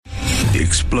The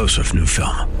explosive new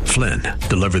film, Flynn,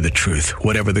 deliver the truth,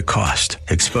 whatever the cost.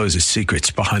 Exposes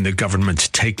secrets behind the government's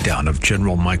takedown of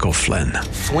General Michael Flynn.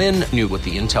 Flynn knew what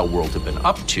the intel world had been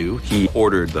up to. He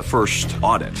ordered the first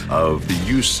audit of the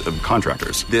use of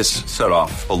contractors. This set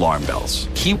off alarm bells.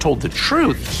 He told the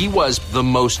truth. He was the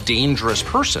most dangerous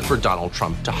person for Donald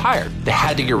Trump to hire. They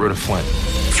had to get rid of Flynn.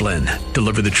 Flynn,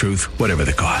 deliver the truth, whatever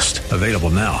the cost. Available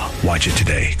now. Watch it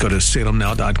today. Go to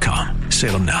salemnow.com.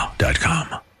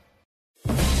 salemnow.com.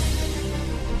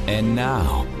 And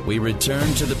now, we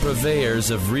return to the purveyors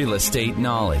of real estate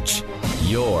knowledge,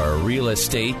 your Real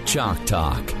Estate Chalk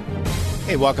Talk.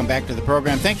 Hey, welcome back to the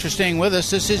program. Thanks for staying with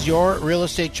us. This is your Real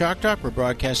Estate Chalk Talk. We're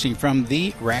broadcasting from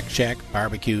the Rack Shack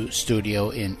Barbecue Studio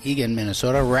in Eagan,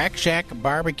 Minnesota. Rack Shack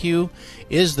Barbecue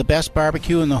is the best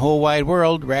barbecue in the whole wide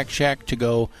world.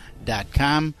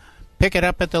 RackShackToGo.com. Pick it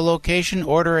up at the location,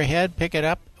 order ahead, pick it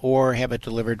up, or have it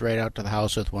delivered right out to the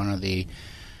house with one of the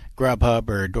Grubhub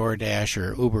or DoorDash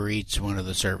or Uber Eats, one of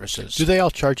the services. Do they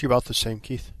all charge you about the same,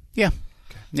 Keith? Yeah.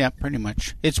 Okay. Yeah, pretty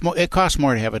much. It costs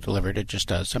more to have it delivered. It just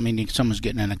does. I mean, if someone's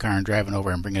getting in a car and driving over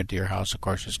and bringing it to your house, of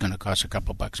course, it's going to cost a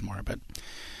couple bucks more. But,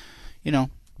 you know,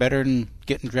 better than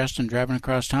getting dressed and driving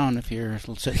across town if you're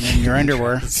sitting in your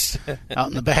underwear out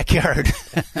in the backyard.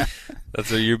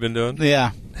 That's what you've been doing?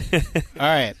 Yeah. All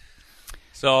right.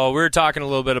 So we were talking a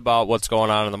little bit about what's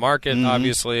going on in the market. Mm-hmm.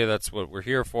 Obviously, that's what we're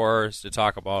here for, is to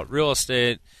talk about real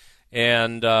estate.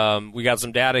 And we got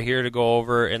some data here to go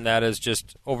over, and that is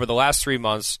just over the last 3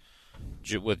 months,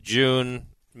 with June,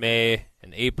 May,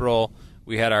 and April,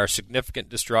 we had our significant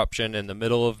disruption in the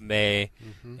middle of May,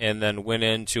 and then went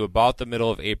into about the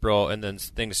middle of April, and then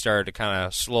things started to kind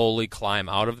of slowly climb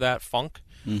out of that funk.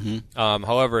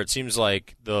 However, it seems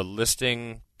like the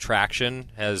listing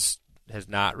traction has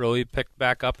not really picked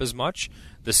back up as much.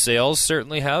 The sales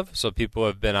certainly have, so people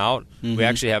have been out. We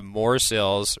actually have more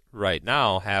sales right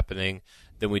now happening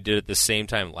than we did at the same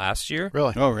time last year.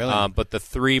 Really? Oh, really? But the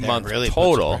 3-month really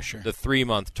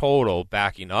total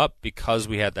backing up because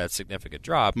we had that significant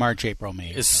drop. March, April, May.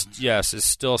 Is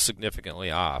still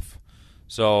significantly off.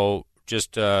 So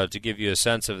just to give you a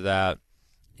sense of that,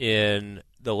 in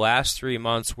the last 3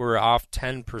 months, we're off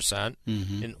 10%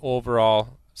 in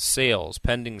overall sales,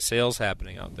 pending sales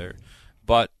happening out there.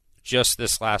 But just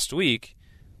this last week,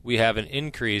 we have an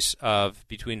increase of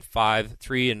between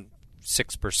 3 and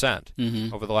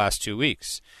 6% over the last 2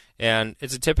 weeks. And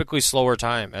it's a typically slower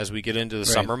time as we get into the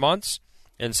summer months.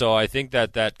 And so I think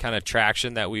that kind of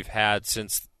traction that we've had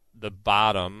since the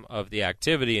bottom of the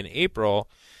activity in April,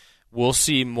 we'll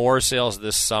see more sales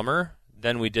this summer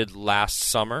than we did last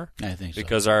summer. I think so.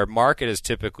 Because our market is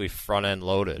typically front-end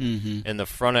loaded. And the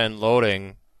front-end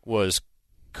loading was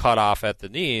cut off at the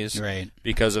knees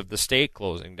because of the state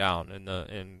closing down and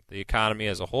the economy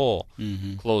as a whole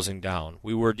closing down.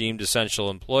 We were deemed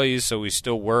essential employees, so we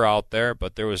still were out there,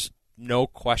 but there was no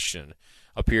question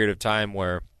a period of time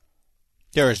where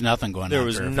there was nothing going on. There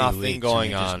was nothing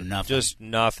going on. Just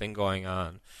nothing going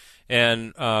on.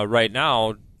 And right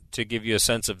now, to give you a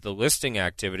sense of the listing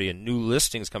activity and new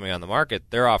listings coming on the market,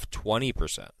 they're off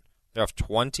 20%. They're off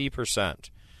 20%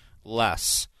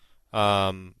 less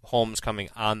homes coming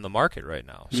on the market right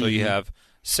now. So you have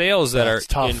sales that are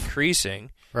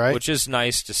increasing, which is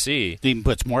nice to see. It even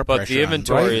puts more pressure on. But the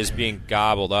inventory is being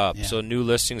gobbled up. Yeah. So new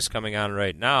listings coming on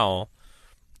right now,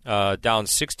 down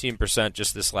 16%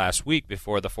 just this last week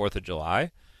before the 4th of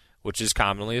July, which is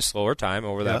commonly a slower time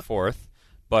over that 4th.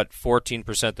 But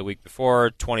 14% the week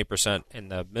before, 20% in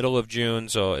the middle of June.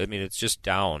 So, I mean, it's just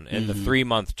down. And the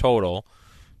 3-month total,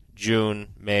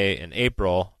 June, May, and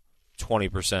April,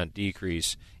 20%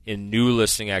 decrease in new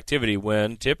listing activity,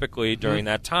 when typically during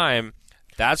that time,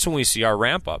 that's when we see our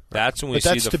ramp up. That's when we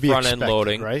see the front end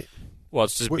loading. Right? Well,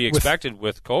 it's to be expected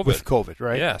with COVID. With COVID,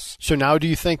 right? Yes. So now do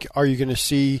you think, are you going to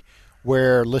see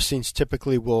where listings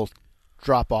typically will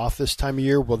drop off this time of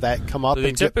year? Will that come up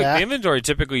and get back? The inventory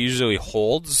typically usually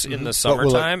holds in the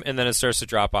summertime, and then it starts to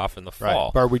drop off in the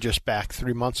fall. Right. Are we just back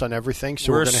 3 months on everything?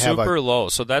 So we're going to super low.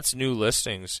 So that's new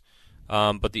listings.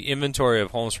 But the inventory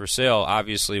of homes for sale,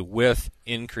 obviously, with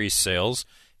increased sales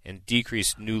and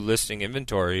decreased new listing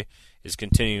inventory, is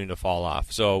continuing to fall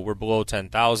off. So we're below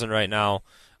 10,000 right now,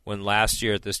 when last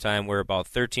year at this time we're about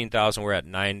 13,000. We're at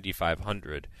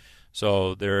 9,500.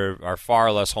 So there are far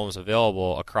less homes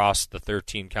available across the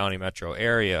 13-county metro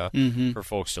area for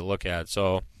folks to look at.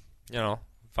 So,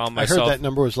 found myself. I heard that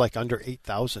number was like under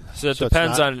 8,000. So it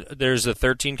depends on. There's a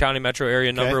 13-county metro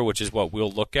area number, which is what we'll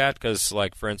look at. Because,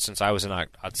 like, for instance, I was in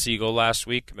Otsego last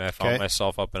week. I found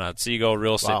myself up in Otsego.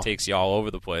 Real estate takes you all over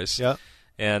the place. Yeah.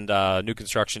 And new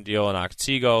construction deal in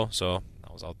Otsego, so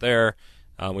I was out there.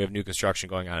 We have new construction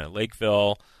going on in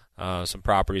Lakeville. some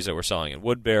properties that we're selling in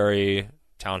Woodbury,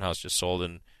 townhouse just sold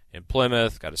in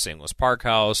Plymouth, got a St. Louis Park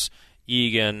house,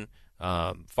 Eagan,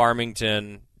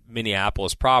 Farmington,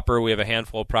 Minneapolis proper. We have a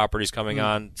handful of properties coming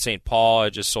on. St. Paul, I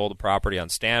just sold a property on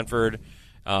Stanford.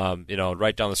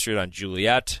 Right down the street on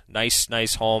Juliet.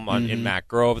 Nice home in Mac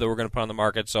Grove that we're going to put on the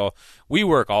market. So we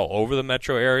work all over the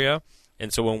metro area.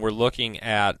 And so when we're looking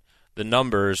at the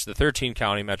numbers, the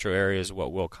 13-county metro area is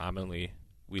what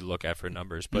we look at for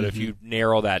numbers. But if you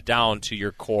narrow that down to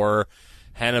your core,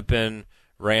 Hennepin,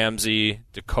 Ramsey,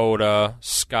 Dakota,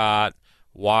 Scott,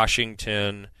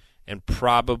 Washington, and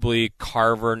probably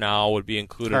Carver now would be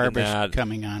included in that.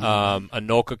 Coming on.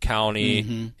 Anoka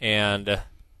County, and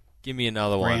give me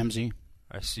another one. Ramsey.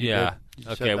 Yeah.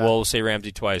 Okay, we'll say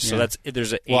Ramsey twice. Yeah. So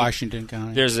there's a 8, Washington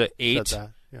County. There's a 8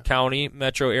 county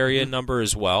metro area number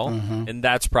as well, and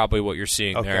that's probably what you're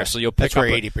seeing there. So you'll pick that's up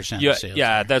where 80% of sales.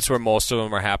 Yeah, that's where most of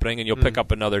them are happening, and you'll pick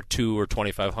up another 2 or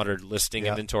 2,500 listing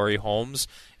inventory homes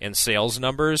and sales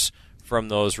numbers from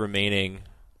those remaining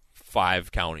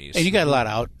 5 counties. And you got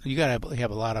to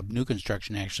have a lot of new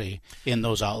construction actually in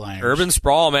those outliners. Urban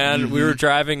sprawl, man. We were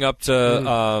driving up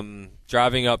to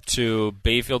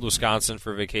Bayfield, Wisconsin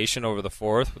for vacation over the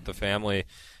 4th with the family,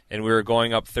 and we were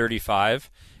going up 35.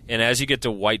 And as you get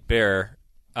to White Bear,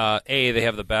 they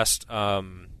have the best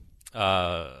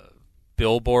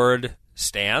billboard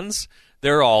stands.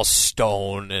 They're all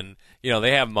stone, and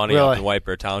they have money up in White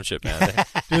Bear Township, man.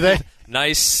 Do they?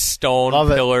 Nice stone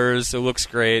pillars. It looks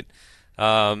great.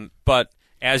 But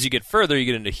as you get further, you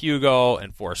get into Hugo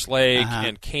and Forest Lake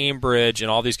and Cambridge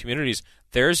and all these communities.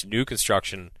 There's new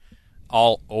construction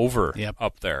all over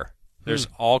up there. There's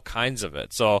all kinds of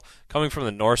it. So coming from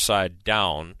the north side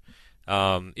down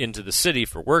into the city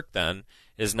for work then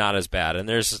is not as bad. And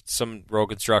there's some road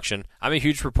construction. I'm a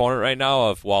huge proponent right now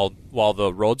of while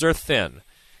the roads are thin,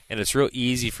 and it's real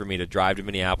easy for me to drive to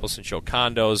Minneapolis and show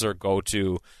condos or go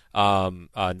to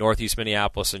northeast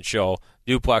Minneapolis and show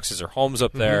duplexes or homes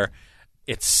up there.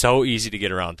 It's so easy to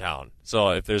get around town. So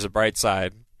if there's a bright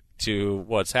side to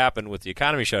what's happened with the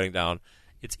economy shutting down,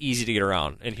 it's easy to get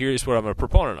around. And here's what I'm a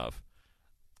proponent of.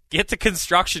 Get the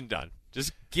construction done.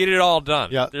 Just get it all done.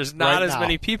 Yeah, there's not as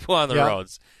many people on the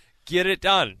roads. Get it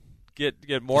done. Get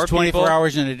more 24 people.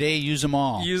 hours in a day, use them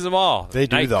all. Use them all. They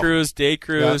do, Night though. crews, day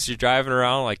crews, you're driving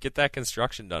around. Get that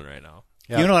construction done right now.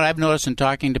 Yeah. You know what I've noticed in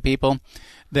talking to people?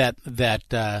 That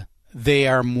they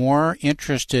are more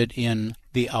interested in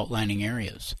the outlining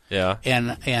areas. Yeah.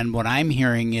 And what I'm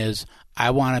hearing is, I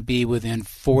want to be within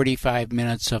 45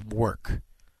 minutes of work.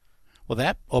 Well,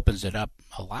 that opens it up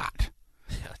a lot.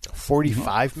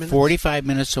 45 minutes? 45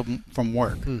 minutes from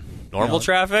work. Normal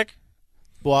traffic?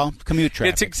 Well, commute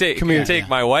traffic. It can take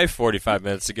my wife 45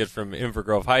 minutes to get from Inver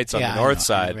Grove Heights on the north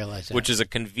side, which is a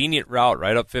convenient route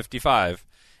right up 55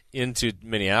 into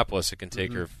Minneapolis. It can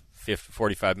take her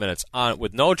 45 minutes.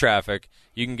 With no traffic,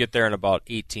 you can get there in about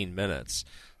 18 minutes.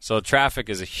 So traffic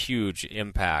is a huge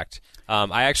impact.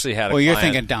 I actually had a client. You're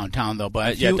thinking downtown, though.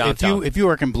 But if you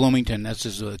work in Bloomington, this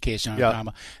is the case.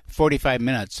 45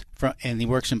 minutes, and he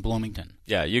works in Bloomington.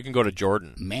 Yeah, you can go to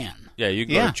Jordan. Man. Yeah, you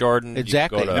can go to Jordan.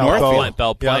 Exactly. You can go to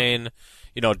Belle Plaine,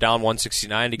 down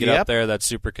 169 to get up there. That's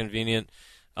super convenient.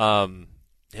 And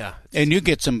you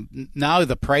get some, now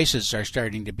the prices are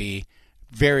starting to be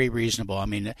very reasonable. I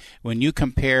mean, when you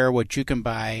compare what you can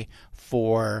buy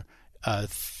for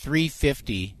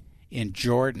 $350 in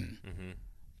Jordan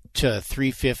to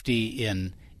 $350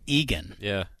 in Eagan,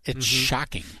 it's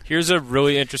shocking. Here's a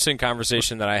really interesting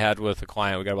conversation that I had with a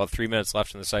client. We got about 3 minutes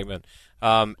left in the segment.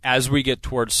 As we get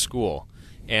towards school,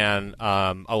 and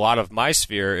a lot of my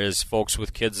sphere is folks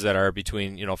with kids that are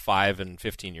between 5 and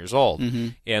 15 years old,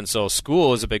 and so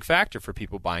school is a big factor for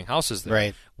people buying houses there.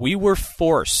 Right. We were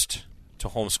forced to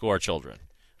homeschool our children,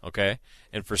 okay?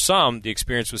 And for some, the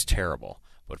experience was terrible.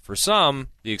 But for some,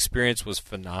 the experience was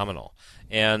phenomenal.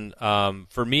 And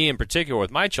for me in particular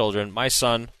with my children, my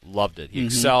son loved it. He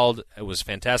excelled. It was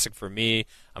fantastic for me.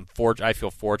 I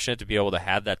feel fortunate to be able to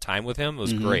have that time with him. It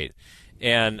was great.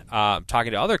 And I'm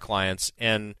talking to other clients,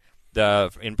 and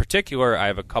in particular, I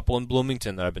have a couple in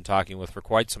Bloomington that I've been talking with for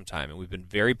quite some time. And we've been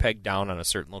very pegged down on a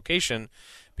certain location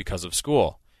because of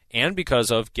school and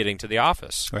because of getting to the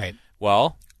office. Right.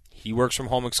 Well, he works from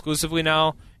home exclusively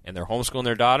now, and they're homeschooling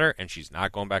their daughter, and she's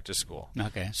not going back to school.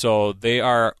 Okay. So they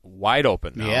are wide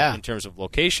open now in terms of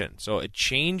location. So it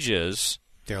changes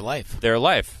their life. Their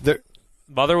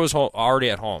mother was already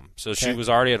at home, so she was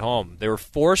already at home. They were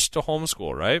forced to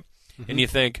homeschool, right? And you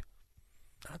think,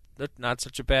 that's not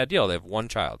such a bad deal. They have one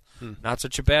child. Not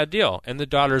such a bad deal. And the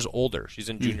daughter's older. She's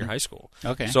in junior high school.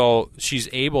 Okay. So she's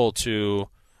able to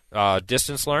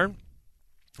distance learn.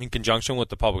 in conjunction with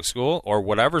the public school or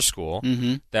whatever school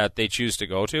that they choose to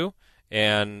go to.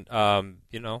 And,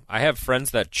 I have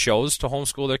friends that chose to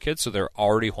homeschool their kids, so they're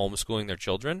already homeschooling their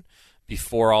children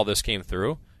before all this came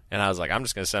through. And I was like, I'm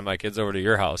just going to send my kids over to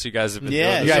your house. You guys have been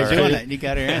doing this doing it. You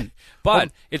got her in.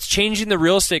 But it's changing the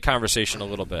real estate conversation a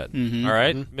little bit. All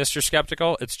right, Mr.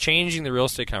 Skeptical? It's changing the real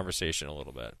estate conversation a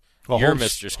little bit. Well, you're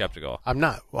Mr. Skeptical. I'm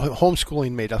not. Well,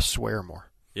 homeschooling made us swear more.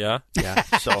 Yeah? Yeah.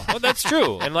 So. Well, that's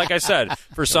true. And like I said,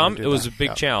 for some, it was a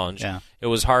big challenge. Yeah. It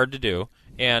was hard to do.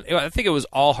 And I think it was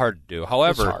all hard to do.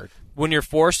 However, when you're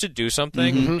forced to do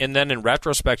something, and then in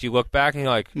retrospect you look back and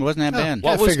you're like, it wasn't that bad.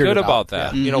 What was good about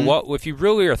that? Yeah. What if you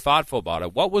really are thoughtful about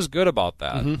it, what was good about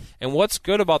that? And what's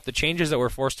good about the changes that we're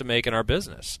forced to make in our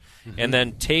business? And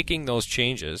then taking those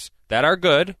changes that are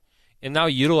good and now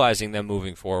utilizing them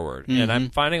moving forward. And I'm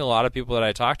finding a lot of people that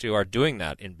I talk to are doing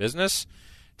that in business,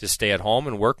 to stay at home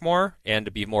and work more and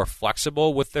to be more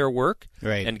flexible with their work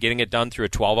and getting it done through a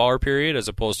 12-hour period as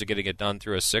opposed to getting it done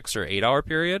through a 6 or 8-hour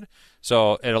period.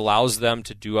 So it allows them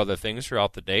to do other things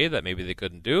throughout the day that maybe they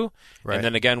couldn't do. Right. And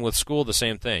then again with school, the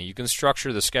same thing. You can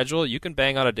structure the schedule. You can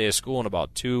bang out a day of school in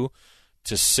about 2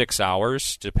 to 6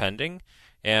 hours depending.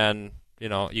 And,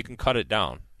 you can cut it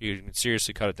down. You can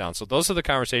seriously cut it down. So those are the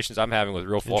conversations I'm having with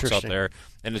real folks out there.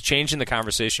 And the change in the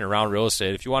conversation around real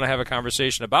estate. If you want to have a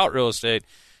conversation about real estate,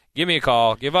 give me a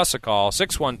call. Give us a call.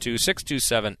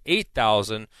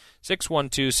 612-627-8000.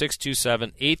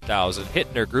 612-627-8000.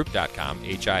 Hittnergroup.com.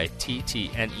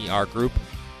 HITTNER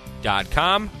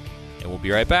Group.com. And we'll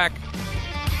be right back.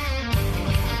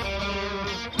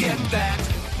 Get that